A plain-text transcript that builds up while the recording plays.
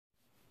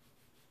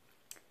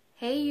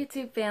Hey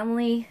YouTube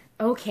family.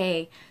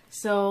 Okay,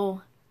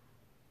 so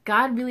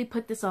God really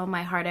put this on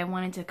my heart. I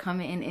wanted to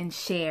come in and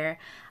share.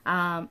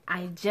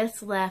 I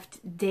just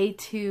left day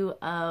 2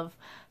 of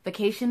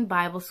Vacation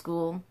Bible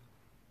School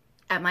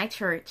at my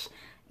church,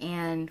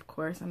 and of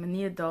course I'm in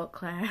the adult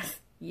class.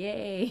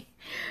 Yay!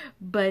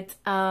 But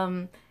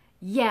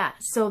yeah,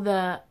 so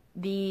the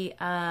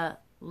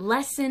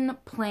lesson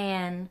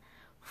plan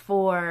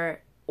or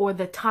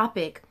the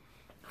topic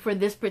for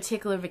this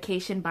particular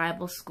Vacation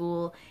Bible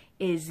School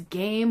is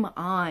Game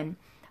On.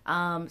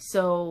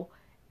 So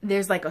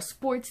there's like a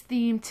sports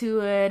theme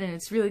to it, and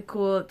it's really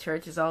cool.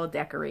 Church is all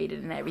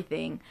decorated and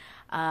everything,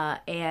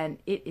 and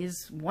it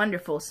is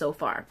wonderful so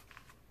far,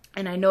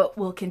 and I know it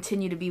will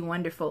continue to be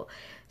wonderful.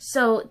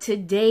 So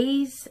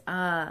today's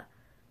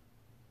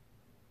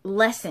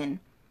lesson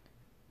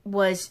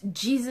was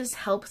Jesus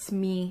helps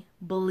me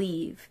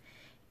believe,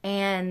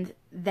 and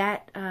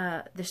that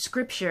the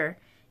scripture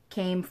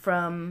came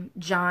from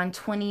John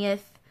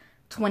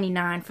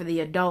 20:29 for the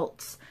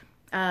adults,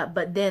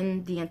 but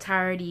then the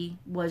entirety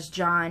was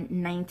John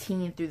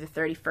 19 through the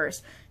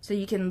 31st. So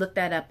you can look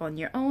that up on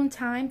your own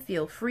time,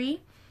 feel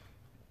free.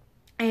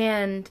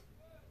 And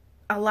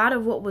a lot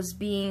of what was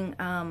being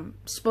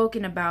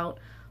spoken about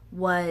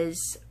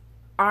was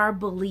our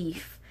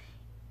belief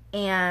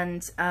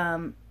and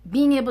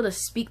being able to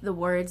speak the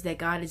words that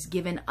God has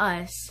given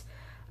us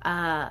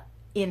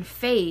in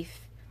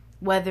faith,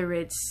 whether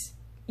it's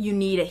you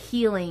need a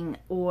healing,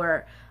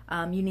 or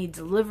you need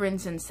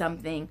deliverance in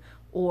something,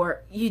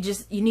 or you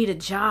need a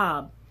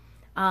job.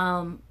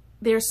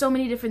 There are so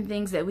many different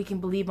things that we can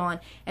believe on,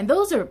 and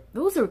those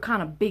are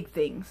kind of big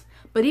things.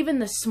 But even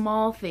the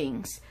small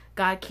things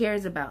God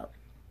cares about.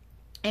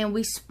 And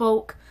we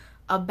spoke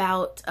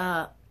about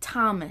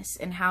Thomas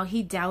and how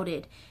he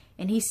doubted,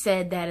 and he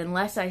said that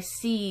unless I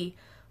see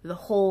the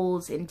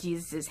holes in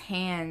Jesus'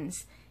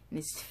 hands and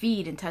his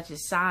feet and touch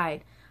his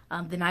side,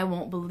 then I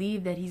won't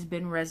believe that he's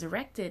been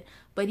resurrected.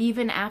 But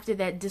even after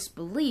that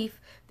disbelief,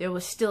 there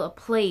was still a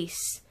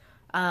place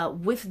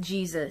with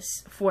Jesus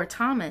for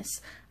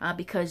Thomas,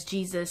 because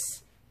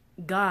Jesus,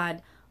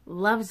 God,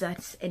 loves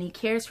us and he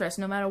cares for us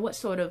no matter what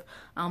sort of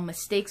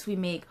mistakes we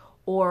make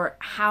or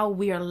how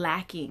we are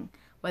lacking,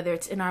 whether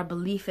it's in our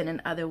belief and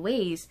in other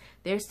ways.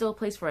 There's still a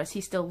place for us.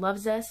 He still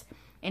loves us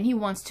and he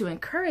wants to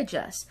encourage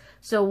us.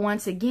 So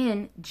once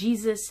again,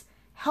 Jesus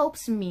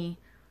helps me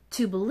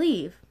to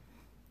believe.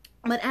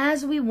 But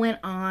as we went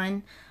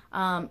on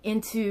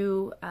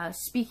into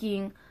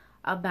speaking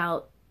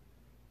about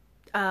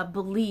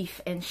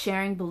belief and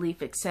sharing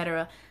belief,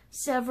 etc.,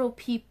 several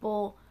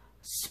people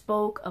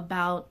spoke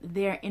about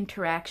their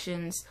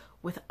interactions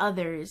with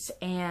others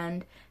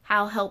and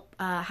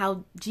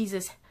how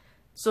Jesus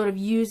sort of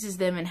uses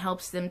them and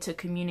helps them to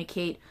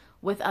communicate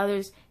with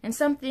others. And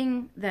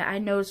something that I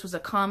noticed was a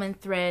common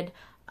thread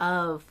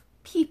of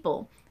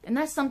people, and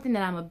that's something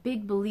that I'm a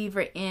big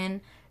believer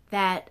in,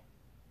 that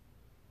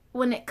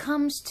when it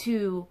comes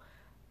to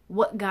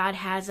what God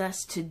has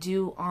us to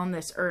do on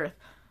this earth,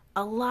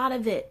 a lot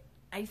of it,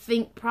 I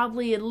think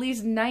probably at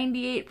least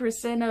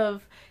 98%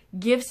 of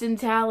gifts and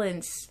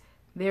talents,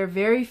 they're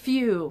very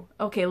few.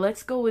 Okay,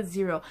 let's go with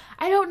 0.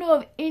 I don't know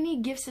of any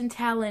gifts and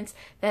talents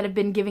that have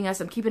been giving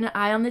us, I'm keeping an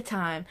eye on the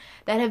time,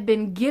 that have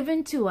been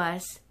given to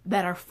us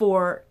that are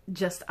for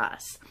just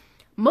us.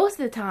 Most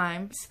of the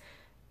times,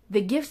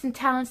 the gifts and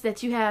talents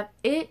that you have,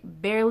 it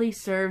barely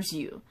serves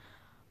you.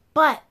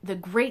 But the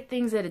great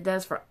things that it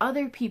does for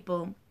other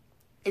people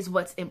is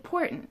what's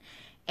important.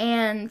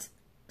 And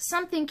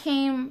something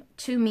came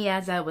to me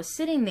as I was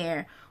sitting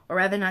there, or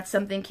rather not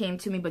something came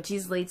to me, but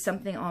Jesus laid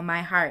something on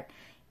my heart.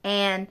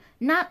 And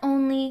not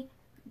only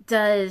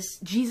does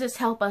Jesus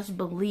help us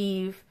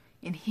believe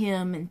in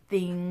him and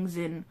things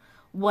and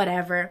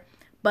whatever,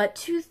 but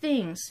 2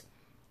 things.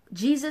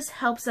 Jesus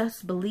helps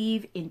us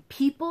believe in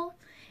people,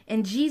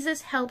 and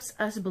Jesus helps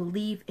us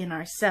believe in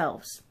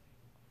ourselves.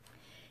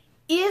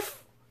 If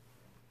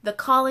the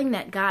calling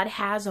that God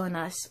has on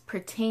us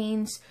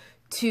pertains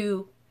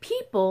to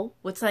people,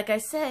 which, like I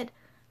said,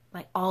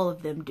 like all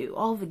of them do,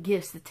 all the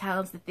gifts, the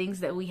talents, the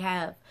things that we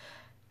have,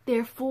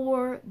 they're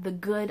for the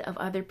good of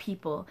other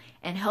people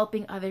and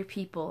helping other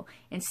people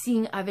and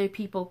seeing other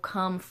people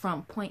come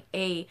from point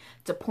A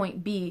to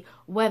point B,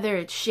 whether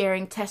it's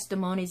sharing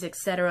testimonies,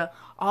 etc.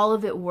 All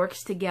of it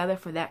works together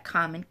for that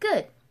common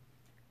good.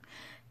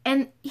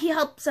 And he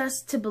helps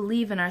us to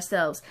believe in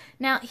ourselves.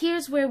 Now,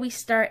 here's where we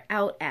start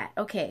out at.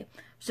 Okay,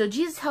 so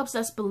Jesus helps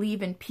us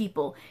believe in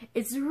people.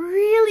 It's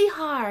really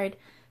hard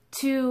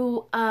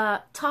to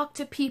talk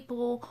to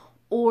people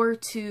or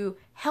to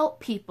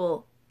help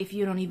people if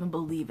you don't even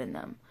believe in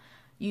them.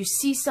 You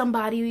see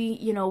somebody,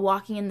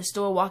 walking in the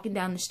store, walking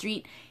down the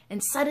street,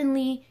 and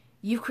suddenly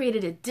you've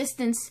created a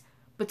distance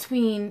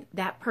between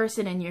that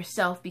person and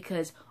yourself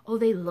because, oh,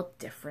 they look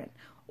different,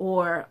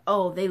 or,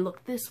 oh, they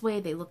look this way,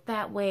 they look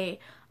that way.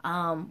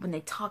 When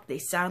they talk, they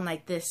sound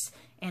like this,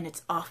 and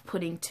it's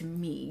off-putting to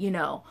me,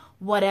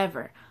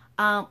 whatever.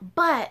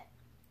 But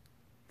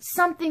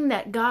something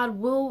that God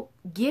will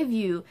give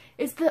you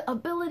is the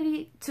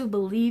ability to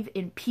believe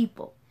in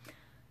people.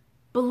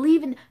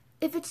 Believe in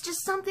if it's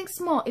just something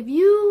small, if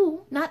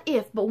you, not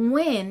if, but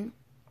when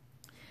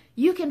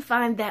you can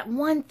find that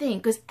one thing,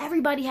 because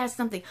everybody has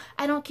something.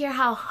 I don't care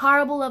how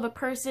horrible of a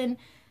person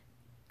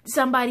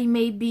somebody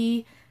may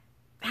be,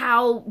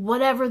 how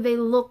whatever they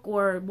look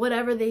or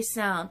whatever they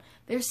sound.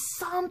 There's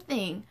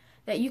something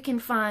that you can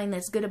find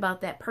that's good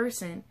about that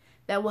person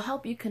that will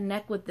help you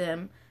connect with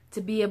them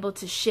to be able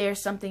to share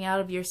something out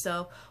of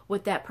yourself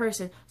with that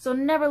person. So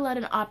never let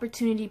an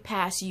opportunity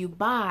pass you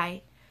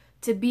by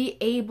to be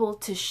able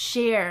to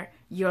share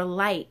your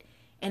light.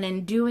 And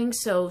in doing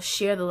so,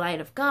 share the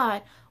light of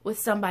God with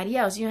somebody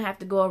else. You don't have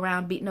to go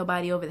around beating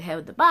nobody over the head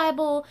with the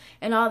Bible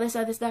and all this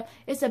other stuff.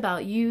 It's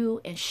about you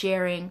and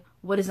sharing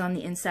what is on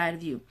the inside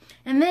of you.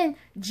 And then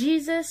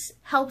Jesus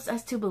helps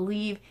us to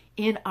believe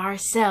in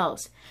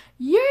ourselves.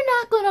 You're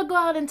not going to go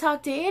out and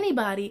talk to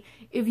anybody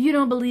if you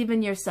don't believe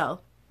in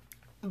yourself.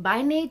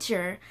 By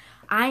nature,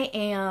 I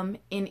am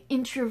an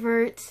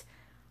introvert.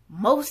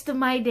 Most of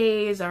my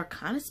days are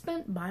kind of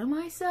spent by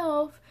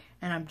myself,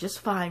 and I'm just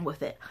fine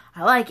with it.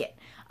 I like it.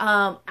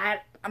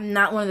 I'm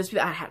not one of those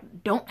people.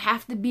 Don't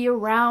have to be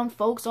around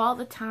folks all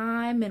the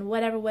time and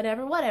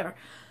whatever.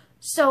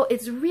 So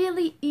it's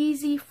really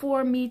easy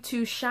for me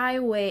to shy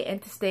away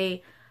and to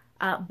stay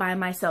by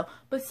myself.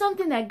 But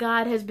something that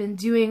God has been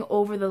doing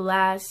over the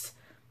last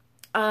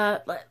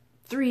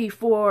 3,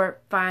 4,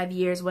 5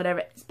 years, whatever,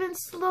 it's been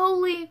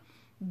slowly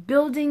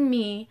building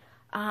me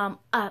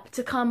up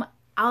to come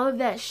out of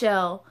that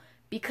shell.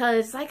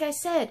 Because, like I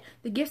said,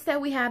 the gifts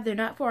that we have, they're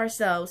not for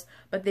ourselves,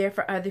 but they're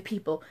for other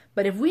people.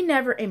 But if we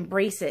never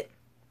embrace it,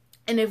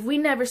 and if we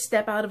never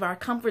step out of our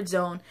comfort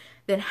zone,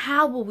 then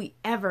how will we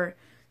ever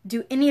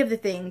do any of the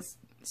things,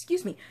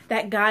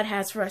 that God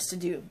has for us to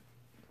do?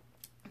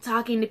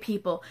 Talking to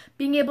people,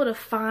 being able to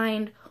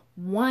find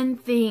one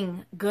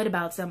thing good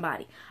about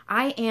somebody.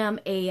 I am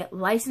a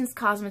licensed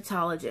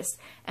cosmetologist,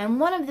 and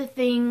one of the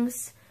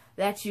things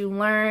that you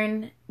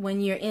learn when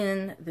you're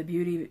in the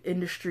beauty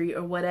industry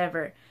or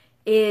whatever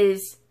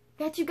is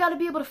that you got to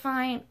be able to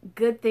find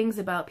good things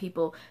about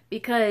people.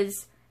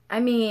 Because, I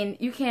mean,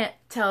 you can't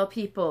tell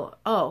people,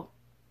 oh,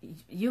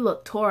 you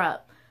look tore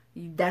up,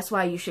 that's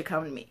why you should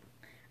come to me.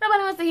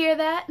 Nobody wants to hear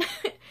that.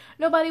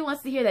 Nobody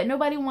wants to hear that.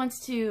 Nobody wants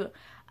to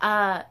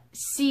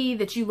see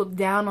that you look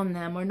down on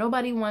them, or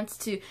nobody wants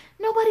to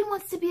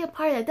be a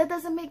part of that. That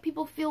doesn't make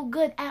people feel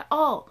good at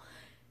all.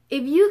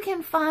 If you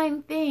can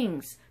find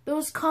things,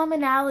 those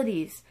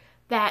commonalities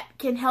that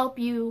can help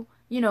you,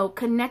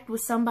 connect with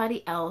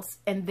somebody else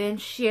and then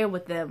share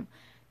with them,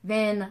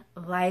 then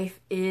life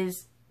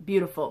is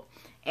beautiful.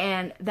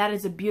 And that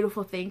is a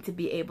beautiful thing to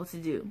be able to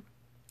do.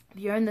 If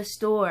you're in the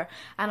store,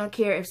 I don't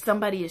care if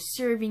somebody is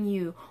serving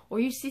you, or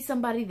you see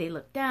somebody, they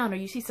look down, or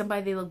you see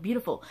somebody, they look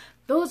beautiful.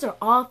 Those are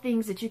all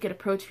things that you could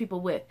approach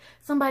people with.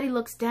 Somebody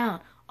looks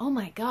down. Oh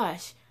my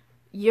gosh,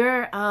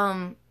 your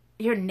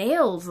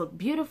nails look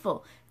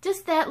beautiful.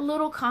 Just that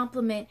little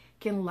compliment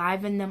can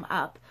liven them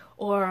up.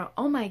 Or,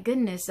 oh my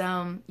goodness,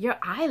 your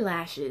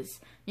eyelashes,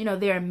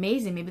 they're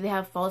amazing. Maybe they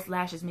have false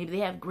lashes. Maybe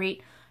they have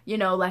great,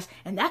 lash.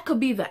 And that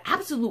could be the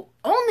absolute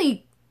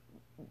only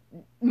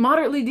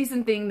moderately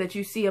decent thing that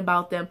you see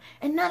about them.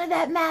 And none of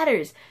that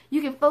matters.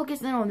 You can focus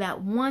in on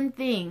that one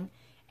thing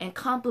and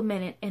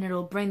compliment it, and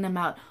it'll bring them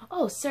out.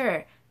 Oh,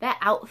 sir, that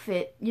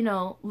outfit,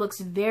 looks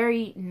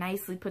very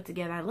nicely put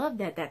together. I love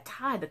that. That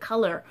tie, the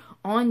color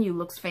on you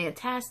looks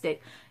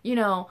fantastic.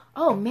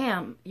 Oh,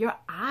 ma'am, your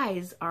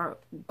eyes are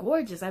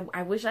gorgeous.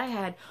 I wish I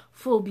had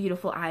full,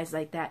 beautiful eyes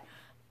like that.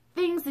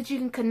 Things that you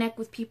can connect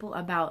with people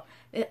about.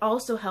 It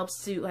also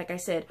helps to, like I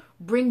said,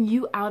 bring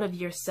you out of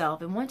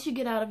yourself. And once you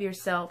get out of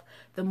yourself,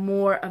 the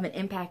more of an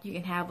impact you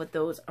can have with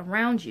those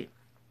around you.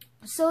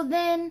 So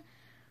then,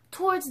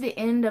 towards the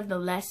end of the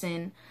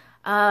lesson,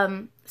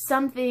 a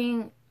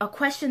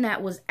question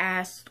that was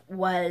asked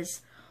was,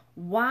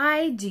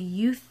 why do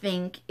you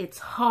think it's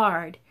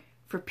hard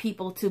for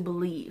people to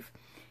believe?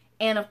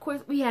 And of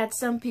course, we had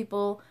some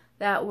people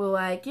that were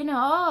like,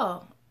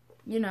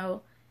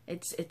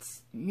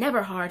 it's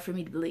never hard for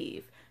me to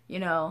believe,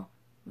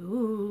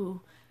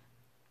 ooh.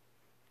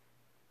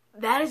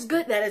 That is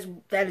good.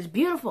 That is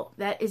beautiful.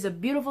 That is a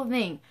beautiful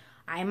thing.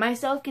 I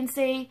myself can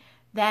say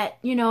that,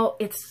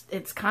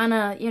 it's kind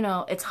of,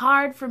 it's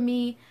hard for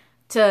me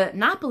to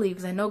not believe,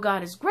 because I know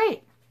God is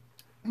great.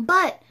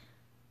 But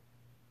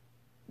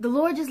the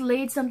Lord just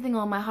laid something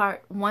on my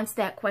heart once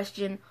that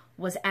question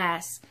was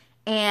asked.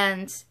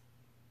 And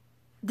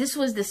this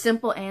was the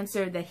simple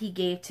answer that He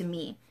gave to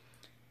me.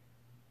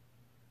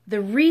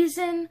 The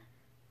reason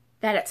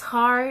that it's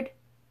hard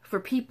for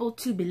people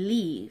to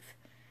believe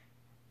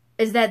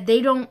is that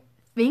they don't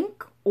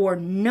think or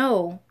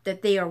know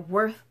that they are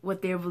worth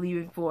what they're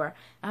believing for.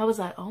 I was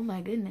like, oh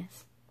my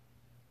goodness.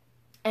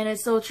 And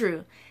it's so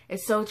true.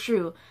 It's so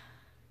true.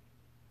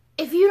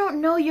 If you don't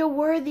know you're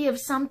worthy of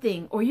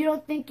something, or you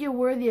don't think you're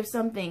worthy of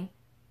something,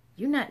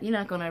 you're not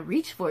going to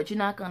reach for it. You're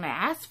not going to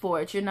ask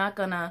for it. You're not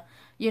going to,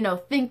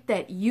 think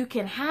that you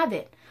can have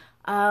it.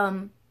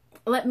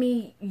 Let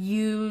me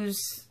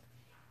use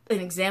an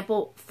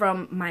example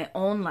from my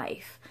own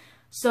life.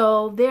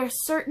 So there are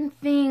certain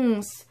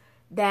things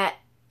that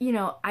you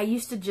know, I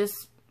used to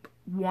just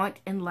want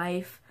in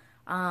life,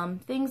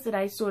 things that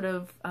I sort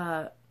of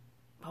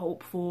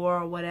hope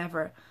for or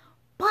whatever.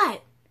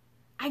 But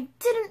I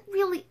didn't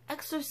really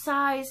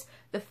exercise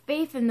the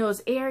faith in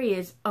those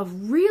areas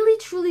of really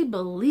truly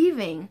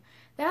believing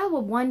that I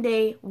would one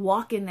day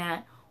walk in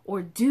that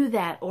or do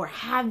that or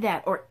have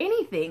that or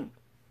anything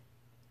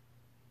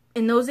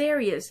in those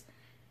areas.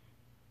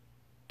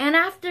 And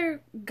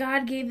after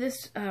God gave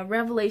this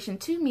revelation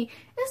to me,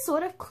 it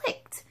sort of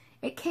clicked.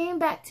 It came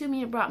back to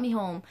me and brought me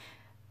home.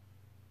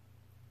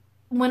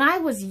 When I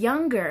was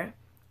younger,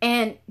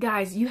 and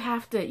guys, you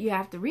have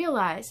to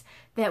realize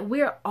that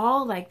we're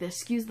all like this.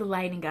 Excuse the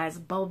lighting, guys. The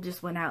bulb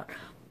just went out.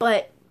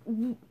 But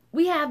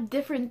we have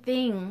different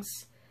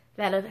things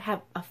that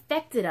have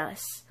affected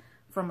us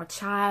from a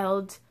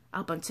child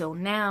up until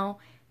now.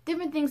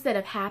 Different things that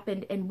have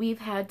happened, and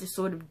we've had to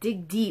sort of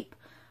dig deep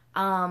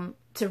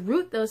to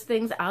root those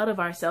things out of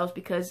ourselves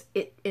because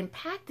it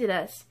impacted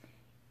us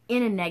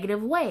in a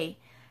negative way.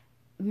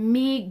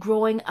 Me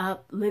growing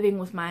up living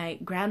with my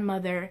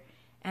grandmother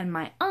and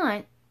my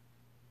aunt,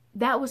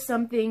 that was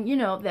something, you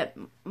know, that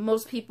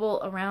most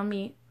people around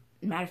me,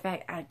 matter of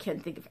fact, I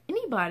can't think of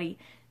anybody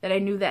that I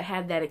knew that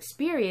had that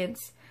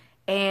experience.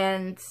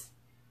 And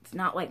it's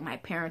not like my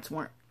parents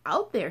weren't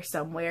out there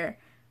somewhere.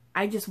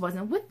 I just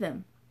wasn't with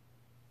them.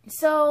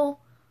 So,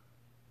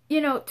 you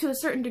know, to a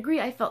certain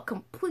degree, I felt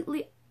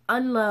completely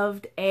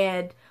unloved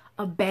and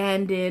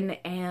abandoned,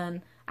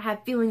 and I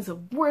had feelings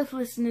of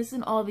worthlessness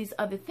and all these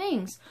other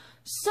things.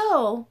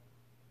 So,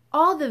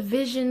 all the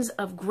visions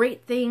of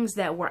great things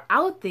that were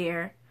out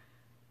there,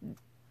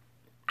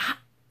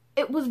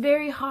 it was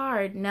very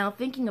hard now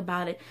thinking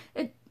about it.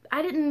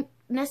 I didn't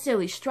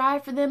necessarily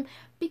strive for them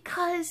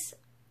because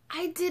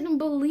I didn't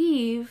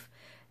believe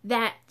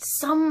that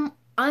some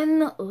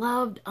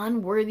unloved,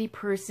 unworthy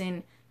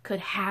person could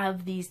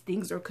have these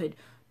things or could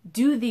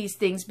do these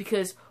things,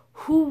 because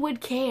who would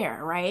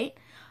care, right?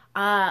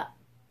 But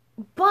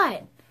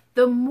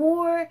the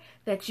more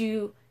that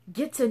you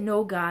get to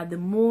know God, the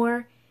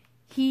more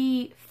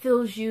He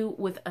fills you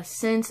with a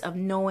sense of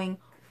knowing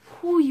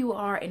who you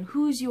are and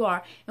whose you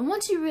are. And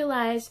once you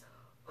realize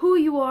who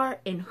you are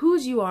and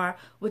whose you are,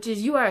 which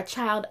is you are a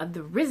child of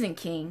the risen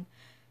King,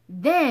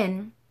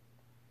 then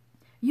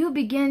you'll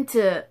begin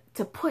to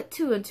put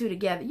two and two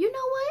together. You know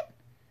what?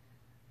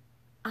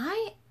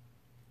 I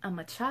am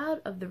a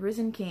child of the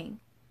risen King.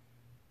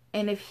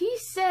 And if He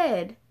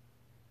said,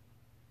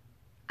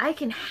 I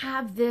can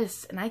have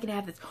this and I can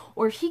have this,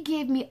 or if He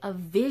gave me a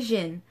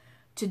vision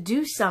to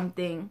do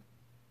something,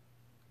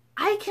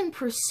 I can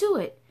pursue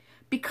it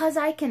because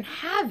I can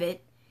have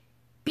it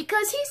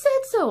because He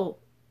said so,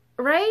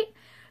 right?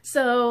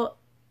 So,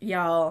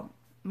 y'all,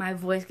 my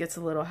voice gets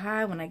a little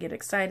high when I get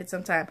excited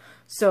sometimes.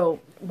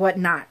 So,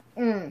 whatnot.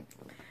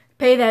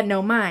 Pay that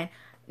no mind.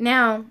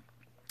 Now,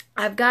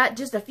 I've got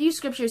just a few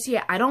scriptures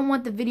here. I don't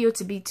want the video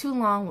to be too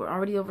long. We're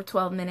already over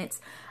 12 minutes.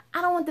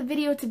 I don't want the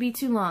video to be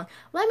too long.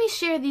 Let me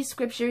share these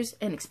scriptures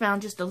and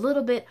expound just a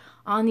little bit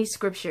on these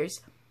scriptures.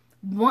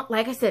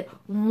 Like I said,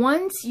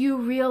 once you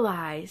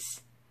realize,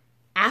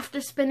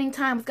 after spending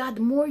time with God,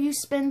 the more you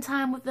spend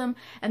time with Him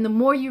and the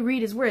more you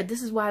read His Word,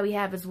 this is why we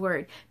have His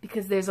Word,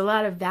 because there's a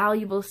lot of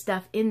valuable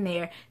stuff in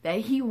there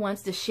that He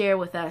wants to share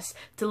with us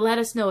to let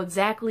us know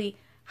exactly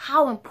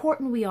how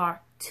important we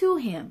are to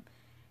Him.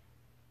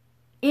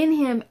 In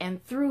Him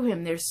and through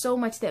Him, there's so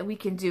much that we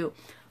can do.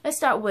 Let's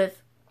start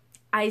with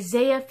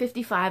Isaiah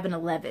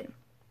 55:11.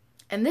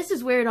 And this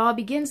is where it all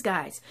begins,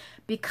 guys,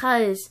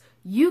 because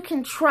you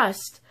can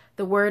trust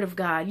the Word of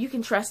God. You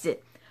can trust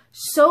it.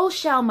 So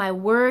shall my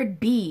word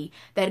be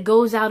that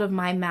goes out of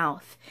my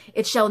mouth.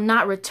 It shall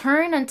not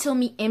return unto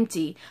me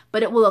empty,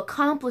 but it will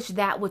accomplish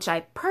that which I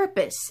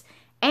purpose,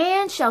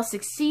 and shall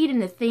succeed in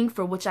the thing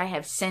for which I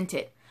have sent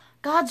it.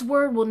 God's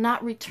word will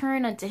not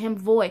return unto Him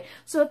void.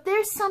 So if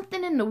there's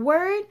something in the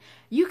word,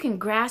 you can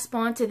grasp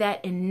onto that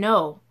and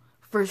know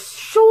for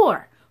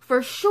sure,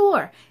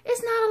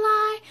 it's not a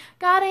lie.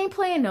 God ain't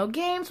playing no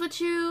games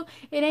with you.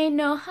 It ain't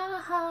no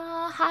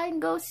hide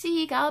and go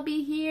seek. I'll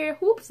be here.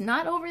 Whoops,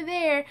 not over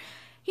there.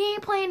 He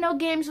ain't playing no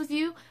games with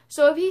you.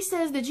 So if He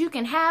says that you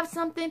can have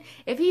something,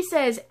 if He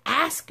says,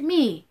 ask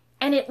me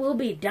and it will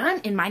be done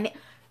in my name,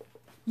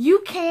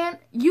 you can.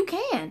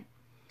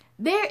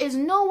 There is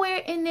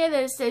nowhere in there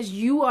that says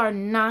you are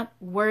not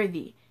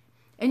worthy.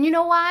 And you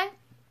know why?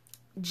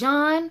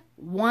 John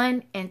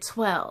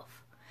 1:12.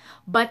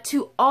 But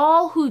to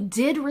all who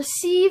did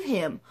receive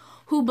Him,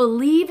 who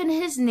believe in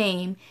His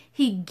name,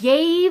 He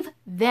gave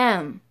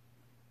them.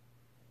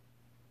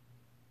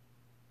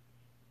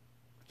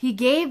 He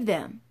gave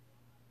them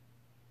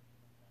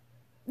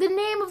the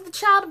name of the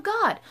child of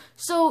God.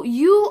 So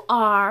you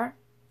are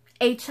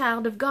a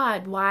child of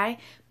God. Why?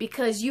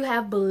 Because you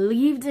have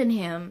believed in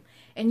Him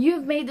and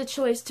you've made the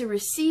choice to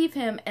receive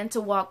Him and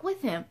to walk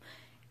with Him.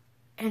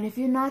 And if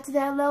you're not to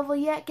that level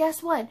yet,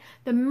 guess what?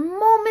 The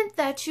moment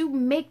that you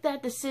make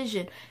that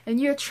decision and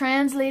you're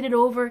translated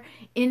over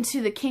into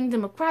the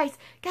kingdom of Christ,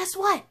 guess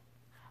what?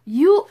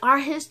 You are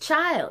His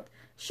child.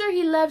 Sure,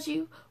 he loves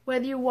you,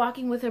 whether you're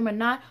walking with him or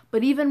not,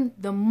 but even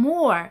the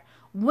more,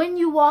 when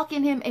you walk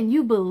in him and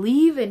you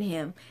believe in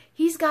him,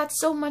 he's got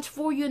so much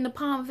for you in the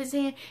palm of his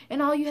hand, and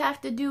all you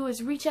have to do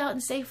is reach out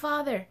and say,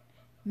 Father,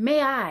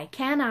 may I,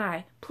 can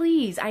I,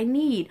 please, I'm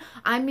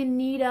in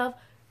need of,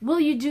 will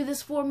you do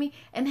this for me?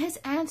 And his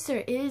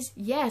answer is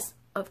yes.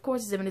 Of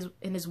course, it's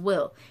in his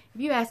will.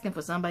 If you're asking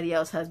for somebody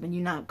else's husband,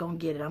 you're not going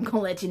to get it. I'm going to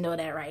let you know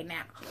that right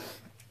now.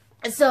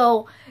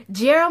 So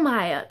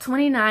Jeremiah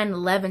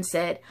 29:11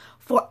 said,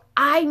 for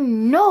I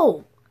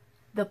know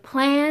the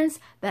plans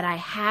that I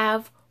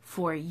have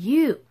for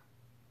you.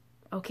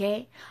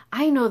 Okay?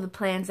 I know the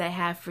plans I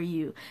have for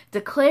you,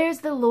 declares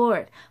the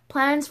Lord,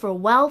 plans for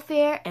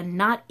welfare and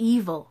not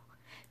evil,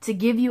 to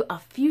give you a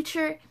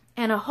future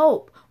and a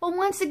hope. Well,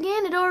 once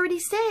again, it already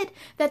said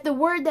that the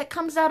word that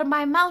comes out of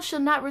my mouth shall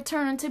not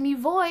return unto me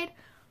void.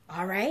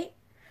 All right?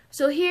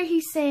 So here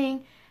he's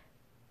saying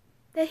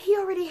that he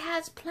already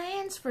has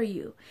plans for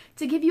you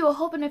to give you a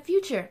hope and a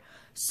future.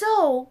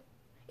 So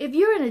if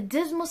you're in a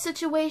dismal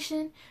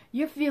situation,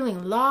 you're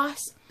feeling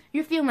lost,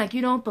 you're feeling like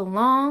you don't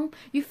belong,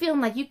 you're feeling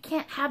like you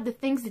can't have the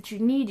things that you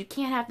need, you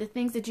can't have the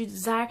things that you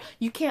desire,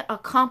 you can't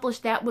accomplish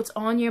that what's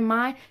on your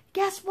mind,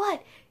 guess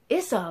what?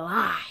 It's a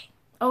lie.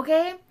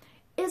 Okay?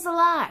 It's a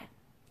lie.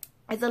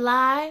 It's a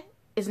lie.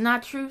 It's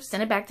not true.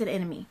 Send it back to the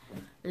enemy.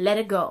 Let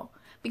it go.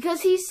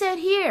 Because he said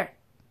here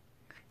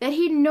that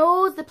he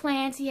knows the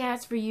plans he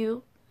has for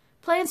you.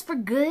 Plans for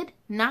good,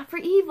 not for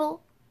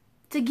evil.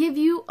 To give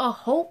you a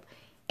hope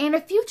and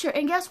a future.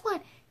 And guess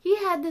what? He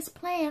had this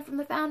plan from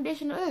the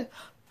foundation of earth.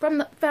 From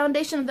the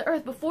foundation of the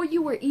earth. Before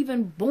you were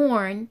even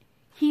born,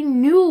 he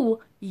knew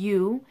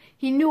you.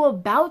 He knew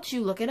about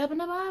you. Look it up in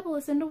the Bible.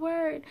 It's in the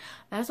Word.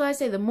 That's why I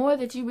say the more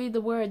that you read the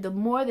Word, the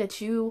more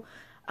that you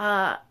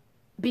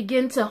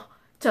begin to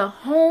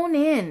hone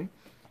in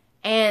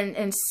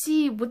and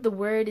see what the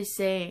Word is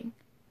saying.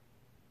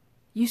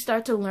 You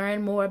start to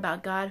learn more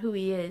about God, who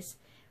he is,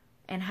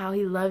 and how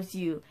he loves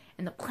you,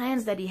 and the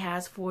plans that he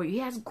has for you. He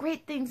has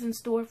great things in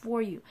store for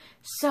you.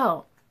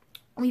 So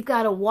we've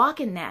got to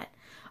walk in that.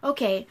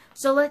 Okay,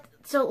 so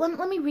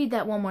let me read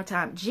that one more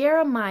time.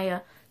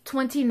 Jeremiah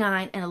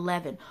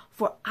 29:11.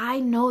 For I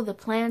know the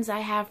plans I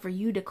have for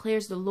you,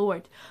 declares the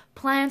Lord.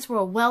 Plans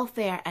for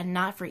welfare and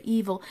not for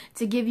evil,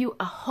 to give you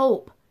a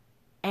hope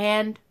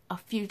and a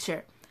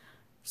future.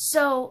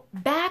 So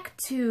back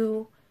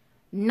to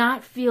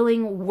not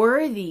feeling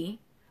worthy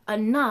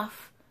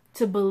enough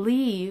to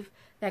believe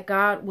that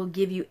God will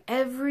give you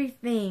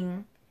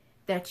everything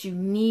that you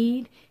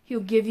need.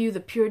 He'll give you the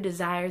pure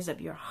desires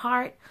of your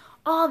heart.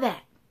 All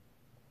that.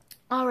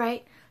 All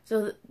right.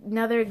 So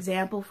another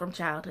example from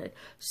childhood.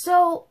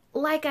 So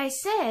like I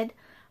said,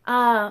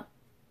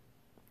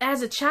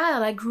 as a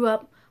child, I grew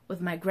up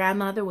with my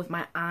grandmother, with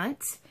my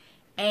aunt,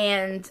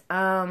 and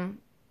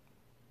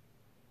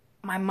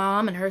my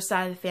mom and her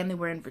side of the family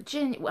were in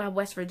Virginia,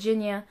 West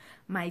Virginia.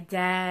 My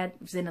dad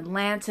was in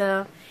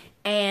Atlanta,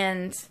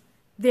 and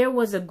there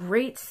was a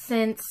great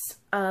sense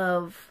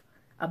of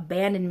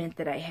abandonment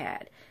that I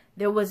had.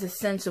 There was a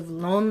sense of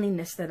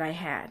loneliness that I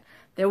had.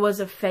 There was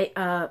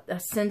a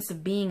sense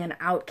of being an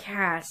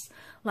outcast,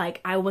 like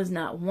I was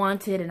not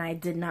wanted and I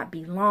did not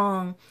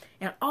belong.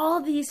 And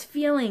all these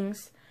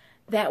feelings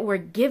that were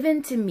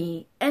given to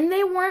me, and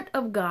they weren't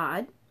of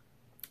God,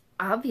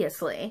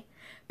 obviously,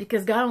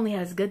 because God only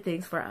has good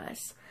things for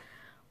us.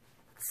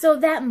 So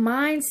that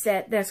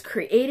mindset that's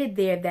created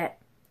there, that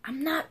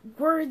I'm not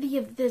worthy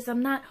of this,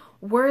 I'm not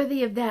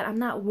worthy of that, I'm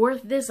not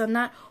worth this, I'm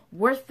not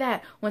worth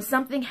that. When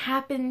something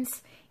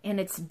happens and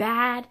it's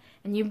bad,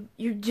 and you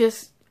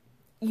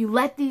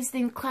let these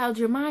things cloud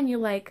your mind, you're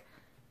like,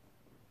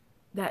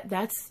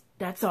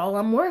 that's all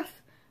I'm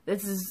worth.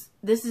 This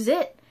is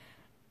it.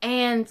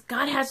 And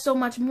God has so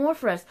much more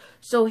for us.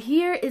 So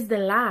here is the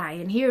lie,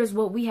 and here's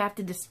what we have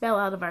to dispel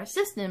out of our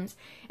systems.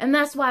 And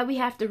that's why we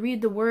have to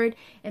read the Word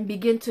and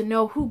begin to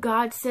know who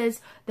God says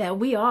that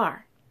we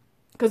are.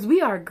 Because we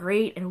are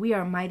great and we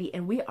are mighty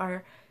and we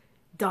are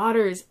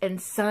daughters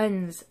and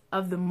sons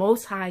of the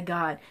Most High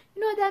God.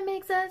 You know what that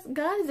makes us?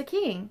 God is a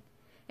king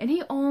and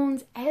he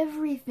owns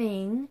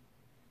everything.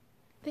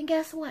 Then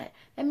guess what?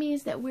 That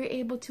means that we're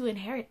able to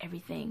inherit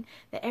everything.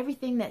 That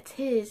everything that's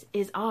his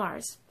is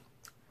ours.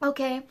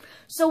 Okay,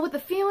 so with the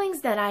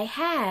feelings that I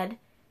had,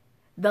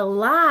 the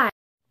lie.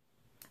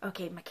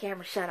 Okay, my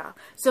camera shut off.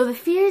 So the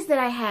fears that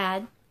I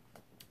had,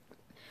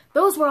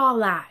 those were all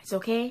lies,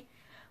 okay?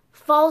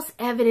 False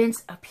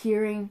evidence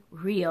appearing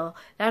real.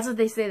 That's what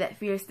they say that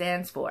fear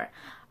stands for.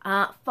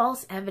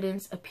 False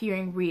evidence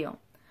appearing real.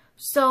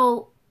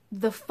 So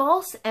the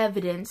false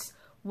evidence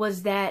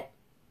was that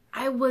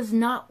I was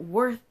not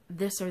worth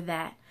this or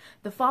that.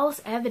 The false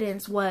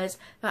evidence was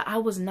that I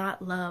was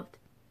not loved.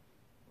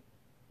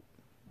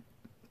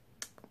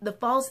 The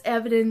false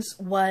evidence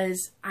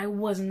was I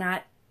was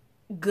not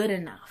good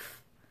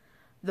enough.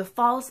 The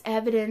false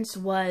evidence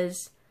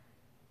was,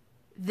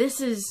 this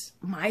is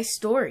my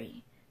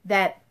story.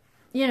 That,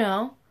 you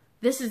know,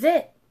 this is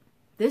it.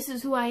 This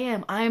is who I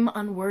am. I'm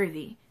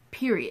unworthy.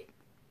 Period.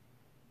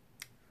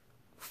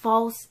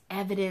 false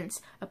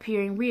evidence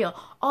appearing real.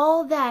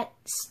 All that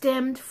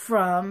stemmed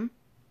from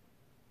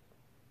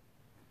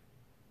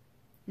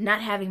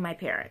not having my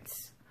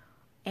parents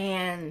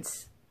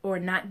or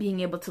not being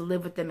able to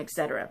live with them,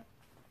 etc.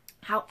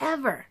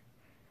 However,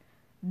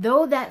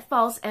 though that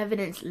false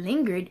evidence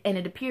lingered and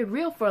it appeared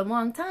real for a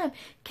long time,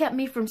 kept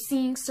me from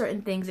seeing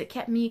certain things. It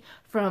kept me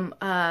from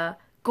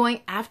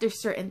going after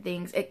certain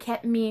things. It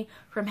kept me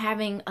from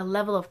having a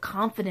level of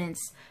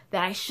confidence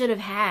that I should have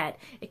had.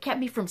 It kept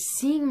me from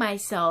seeing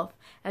myself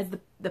as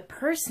the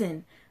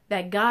person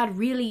that God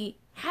really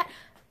had.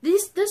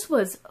 This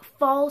was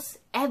false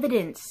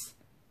evidence.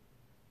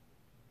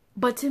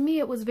 But to me,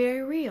 it was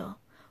very real.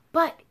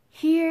 But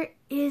here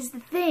is the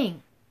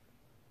thing.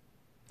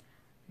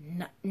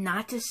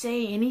 Not to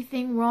say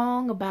anything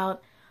wrong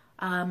about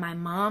my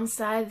mom's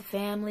side of the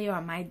family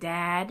or my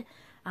dad.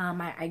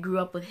 I grew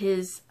up with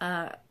his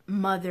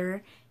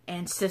mother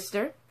and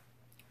sister.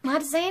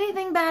 Not to say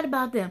anything bad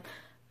about them.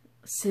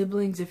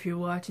 Siblings, if you're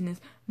watching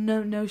this,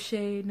 no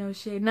shade, no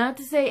shade. Not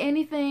to say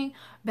anything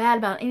bad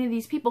about any of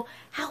these people.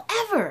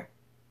 However,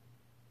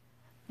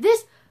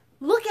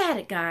 look at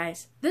it,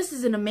 guys. This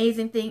is an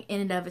amazing thing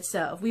in and of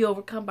itself. We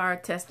overcome by our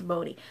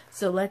testimony.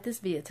 So let this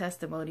be a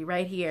testimony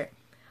right here.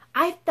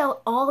 I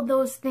felt all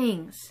those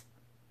things.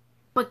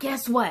 But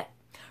guess what?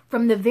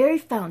 From the very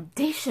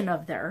foundation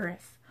of the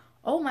earth,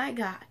 oh my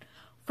God,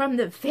 from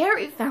the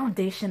very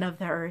foundation of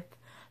the earth,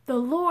 the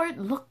Lord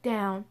looked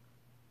down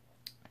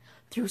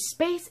through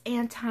space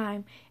and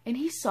time and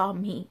he saw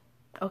me,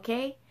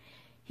 okay?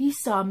 He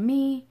saw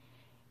me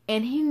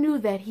and he knew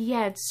that he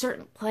had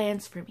certain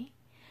plans for me.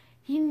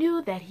 He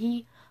knew that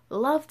he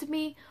loved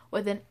me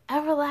with an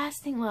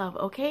everlasting love,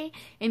 okay?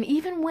 And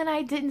even when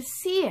I didn't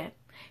see it,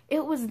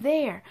 it was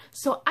there.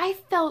 So I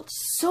felt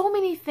so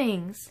many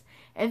things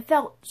and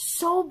felt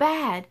so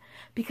bad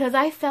because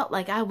I felt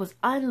like I was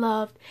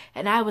unloved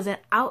and I was an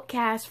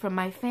outcast from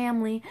my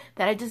family,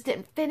 that I just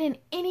didn't fit in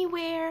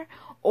anywhere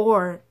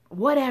or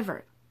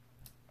whatever.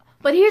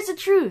 But here's the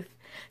truth,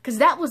 because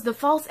that was the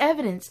false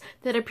evidence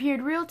that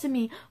appeared real to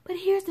me. But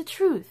here's the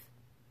truth.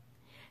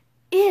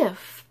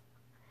 If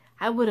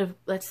I would have,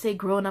 let's say,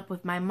 grown up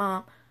with my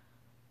mom,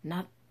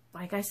 not,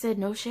 like I said,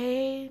 no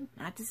shade,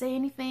 not to say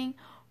anything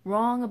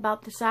wrong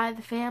about the side of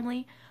the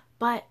family,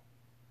 but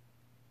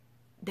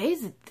they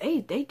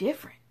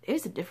different.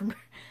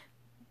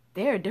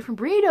 They're a different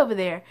breed over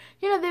there.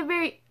 You know, they're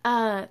very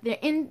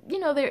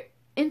they're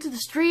into the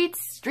streets,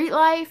 street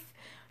life.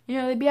 You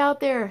know, they be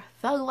out there,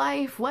 thug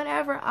life,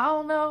 whatever. I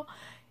don't know.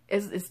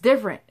 It's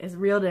different. It's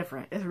real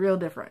different. It's real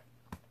different.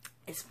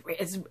 It's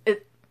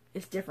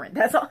different.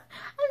 That's all.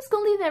 I'm just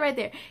gonna leave that right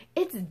there.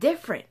 It's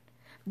different.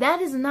 That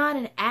is not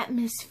an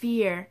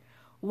atmosphere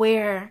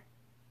where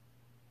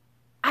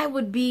I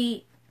would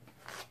be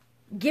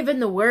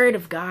given the word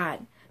of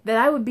God, that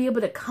I would be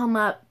able to come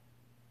up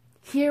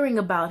hearing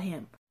about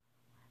him.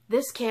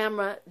 This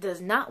camera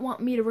does not want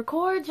me to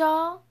record,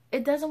 y'all.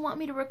 It doesn't want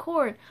me to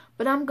record,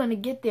 but I'm going to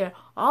get there.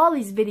 All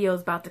these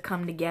videos about to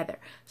come together.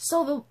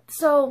 So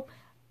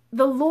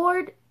the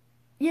Lord,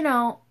 you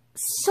know,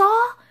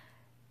 saw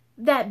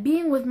that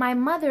being with my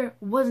mother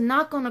was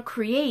not going to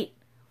create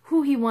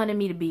who he wanted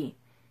me to be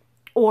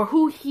or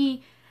who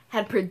he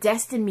had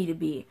predestined me to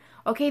be.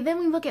 Okay, then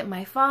we look at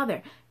my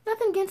father.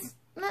 Nothing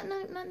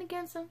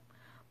against him.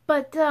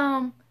 But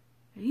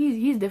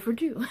he's different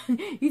too.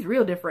 He's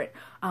real different.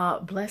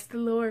 Bless the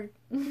Lord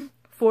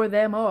for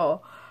them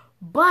all.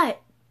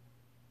 But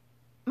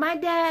my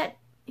dad,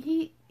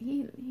 he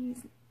be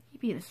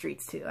in the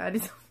streets too.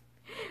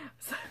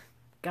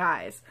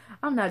 Guys,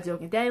 I'm not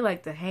joking. Daddy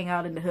like to hang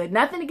out in the hood.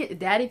 Nothing to get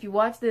Daddy, if you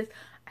watch this,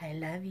 I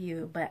love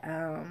you. But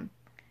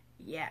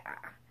yeah,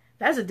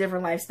 that's a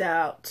different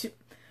lifestyle.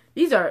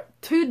 These are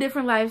two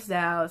different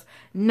lifestyles,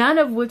 none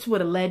of which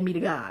would have led me to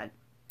God.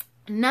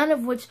 None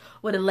of which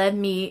would have led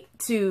me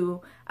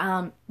to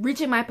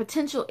reaching my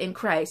potential in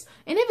Christ.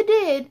 And if it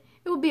did,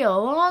 it would be a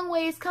long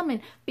ways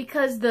coming,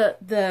 because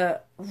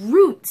the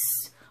roots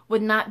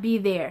would not be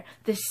there.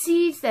 The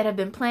seeds that have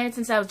been planted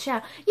since I was a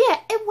child. Yeah,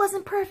 it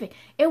wasn't perfect.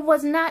 It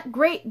was not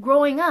great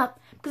growing up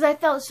because I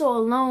felt so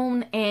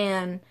alone,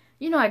 and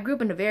you know, I grew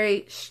up in a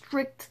very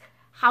strict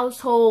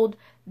household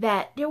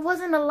that there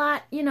wasn't a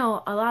lot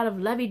of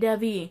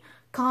lovey-dovey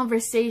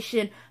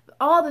conversation.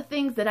 All the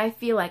things that I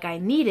feel like I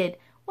needed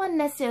wasn't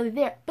necessarily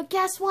there. But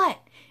guess what?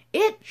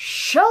 It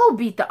sure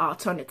beat the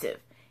alternative.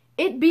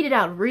 It beat it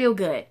out real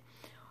good.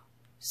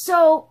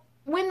 So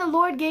when the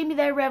Lord gave me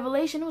that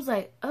revelation, it was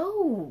like,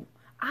 oh,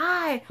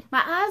 my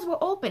eyes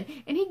were open,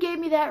 and he gave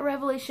me that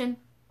revelation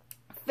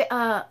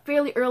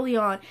fairly early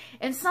on.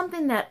 And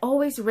something that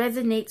always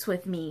resonates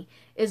with me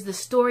is the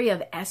story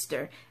of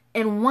Esther.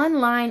 And one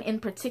line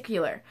in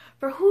particular,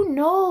 for who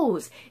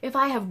knows if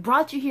I have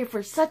brought you here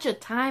for such a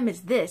time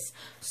as this.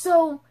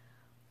 So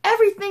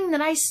everything that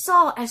I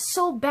saw as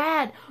so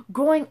bad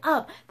growing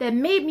up that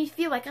made me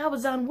feel like I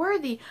was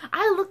unworthy,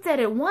 I looked at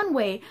it one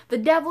way. The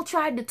devil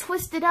tried to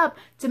twist it up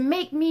to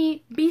make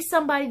me be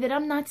somebody that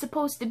I'm not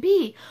supposed to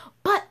be.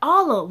 But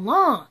all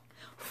along,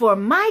 for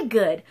my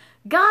good,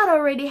 God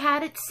already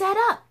had it set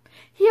up.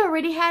 He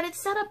already had it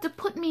set up to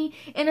put me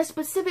in a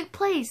specific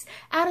place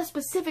at a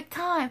specific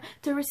time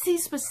to receive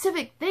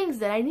specific things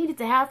that I needed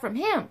to have from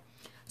him.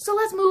 So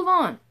let's move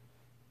on.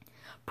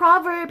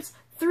 Proverbs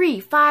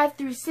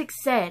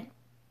 3:5-6 said,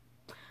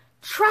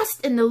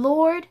 "Trust in the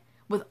Lord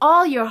with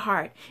all your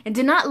heart, and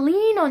do not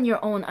lean on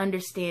your own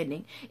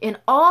understanding. In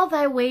all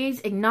thy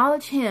ways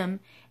acknowledge him,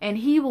 and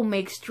he will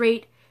make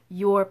straight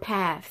your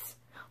paths."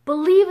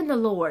 Believe in the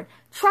Lord.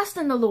 Trust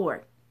in the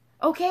Lord.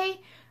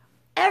 Okay?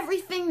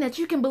 Everything that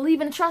you can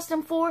believe and trust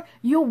him for,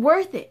 you're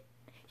worth it.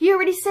 He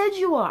already said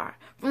you are.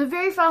 From the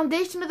very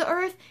foundation of the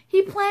earth,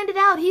 he planned it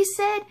out. He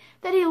said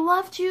that he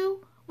loved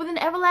you with an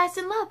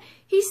everlasting love.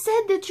 He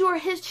said that you are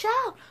his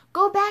child.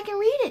 Go back and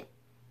read it.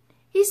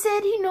 He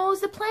said he knows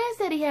the plans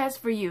that he has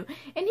for you,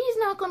 and he's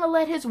not going to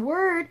let his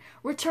word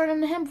return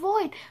unto him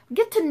void.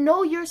 Get to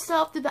know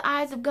yourself through the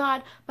eyes of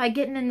God by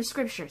getting in the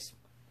scriptures.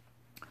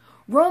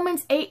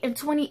 Romans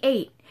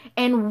 8:28,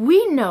 "And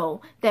we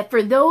know that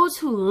for those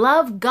who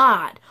love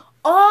God,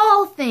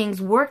 all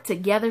things work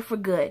together for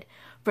good,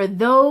 for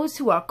those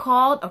who are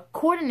called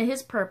according to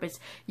his purpose."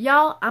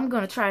 Y'all, I'm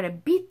going to try to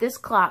beat this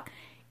clock.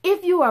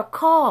 If you are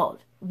called,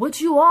 which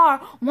you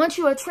are, once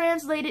you are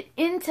translated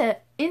into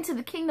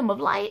the kingdom of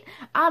light,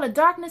 out of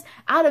darkness,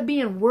 out of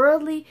being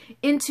worldly,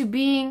 into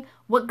being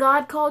what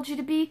God called you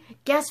to be,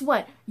 guess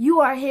what?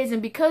 You are his,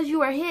 and because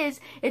you are his,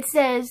 it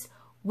says,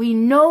 we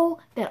know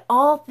that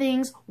all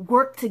things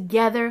work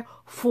together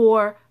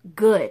for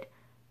good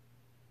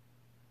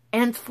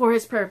and for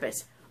his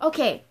purpose.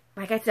 Okay,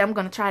 like I said, I'm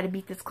going to try to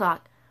beat this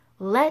clock.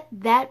 Let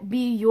that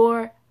be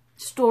your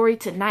story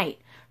tonight.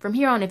 From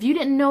here on, if you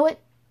didn't know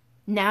it,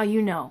 now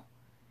you know.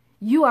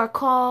 You are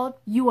called.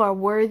 You are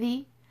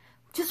worthy.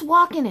 Just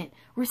walk in it.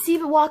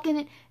 Receive it, walk in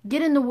it.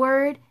 Get in the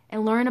word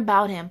and learn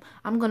about him.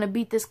 I'm going to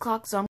beat this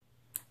clock.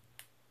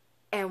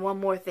 And one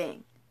more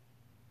thing.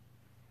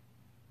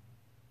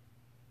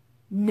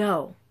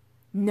 Know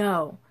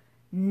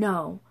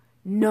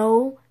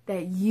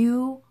that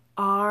you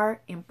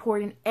are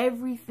important.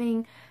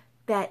 Everything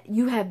that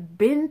you have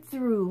been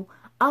through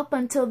up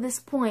until this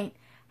point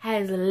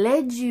has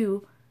led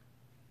you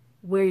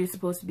where you're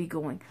supposed to be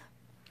going.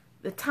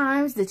 The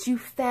times that you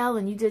fell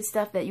and you did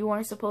stuff that you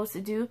weren't supposed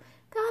to do,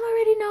 God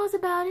already knows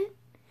about it.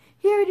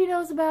 He already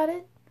knows about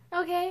it.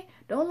 Okay?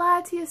 Don't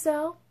lie to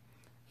yourself.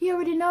 He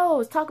already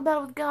knows. Talk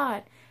about it with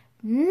God.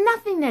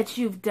 Nothing that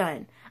you've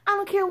done, I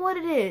don't care what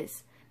it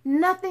is,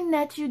 nothing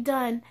that you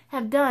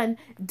have done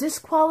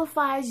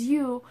disqualifies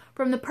you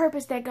from the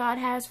purpose that God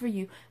has for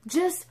you.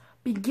 Just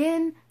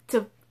begin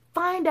to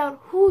find out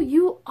who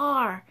you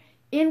are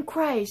in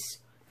Christ,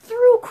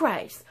 through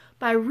Christ,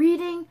 by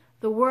reading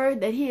the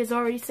word that he has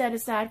already set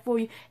aside for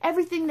you.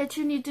 Everything that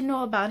you need to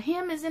know about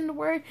him is in the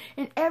word,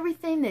 and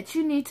everything that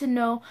you need to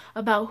know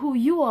about who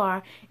you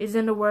are is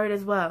in the word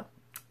as well.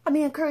 Let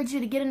me encourage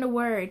you to get in the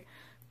word.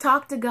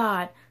 Talk to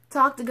God.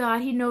 Talk to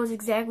God. He knows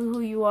exactly who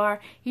you are.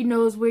 He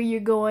knows where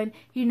you're going.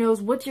 He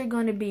knows what you're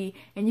going to be.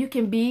 And you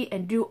can be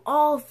and do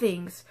all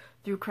things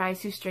through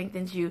Christ who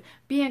strengthens you.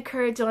 Be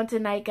encouraged on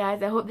tonight,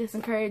 guys. I hope this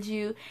encouraged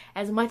you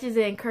as much as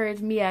it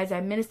encouraged me as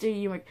I minister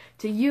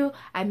to you.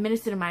 I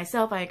minister to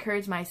myself. I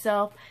encourage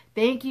myself.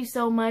 Thank you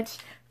so much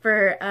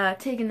for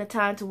taking the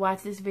time to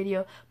watch this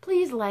video.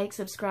 Please like,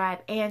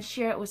 subscribe, and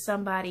share it with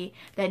somebody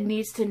that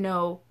needs to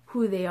know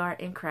who they are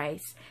in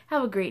Christ.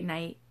 Have a great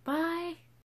night. Bye.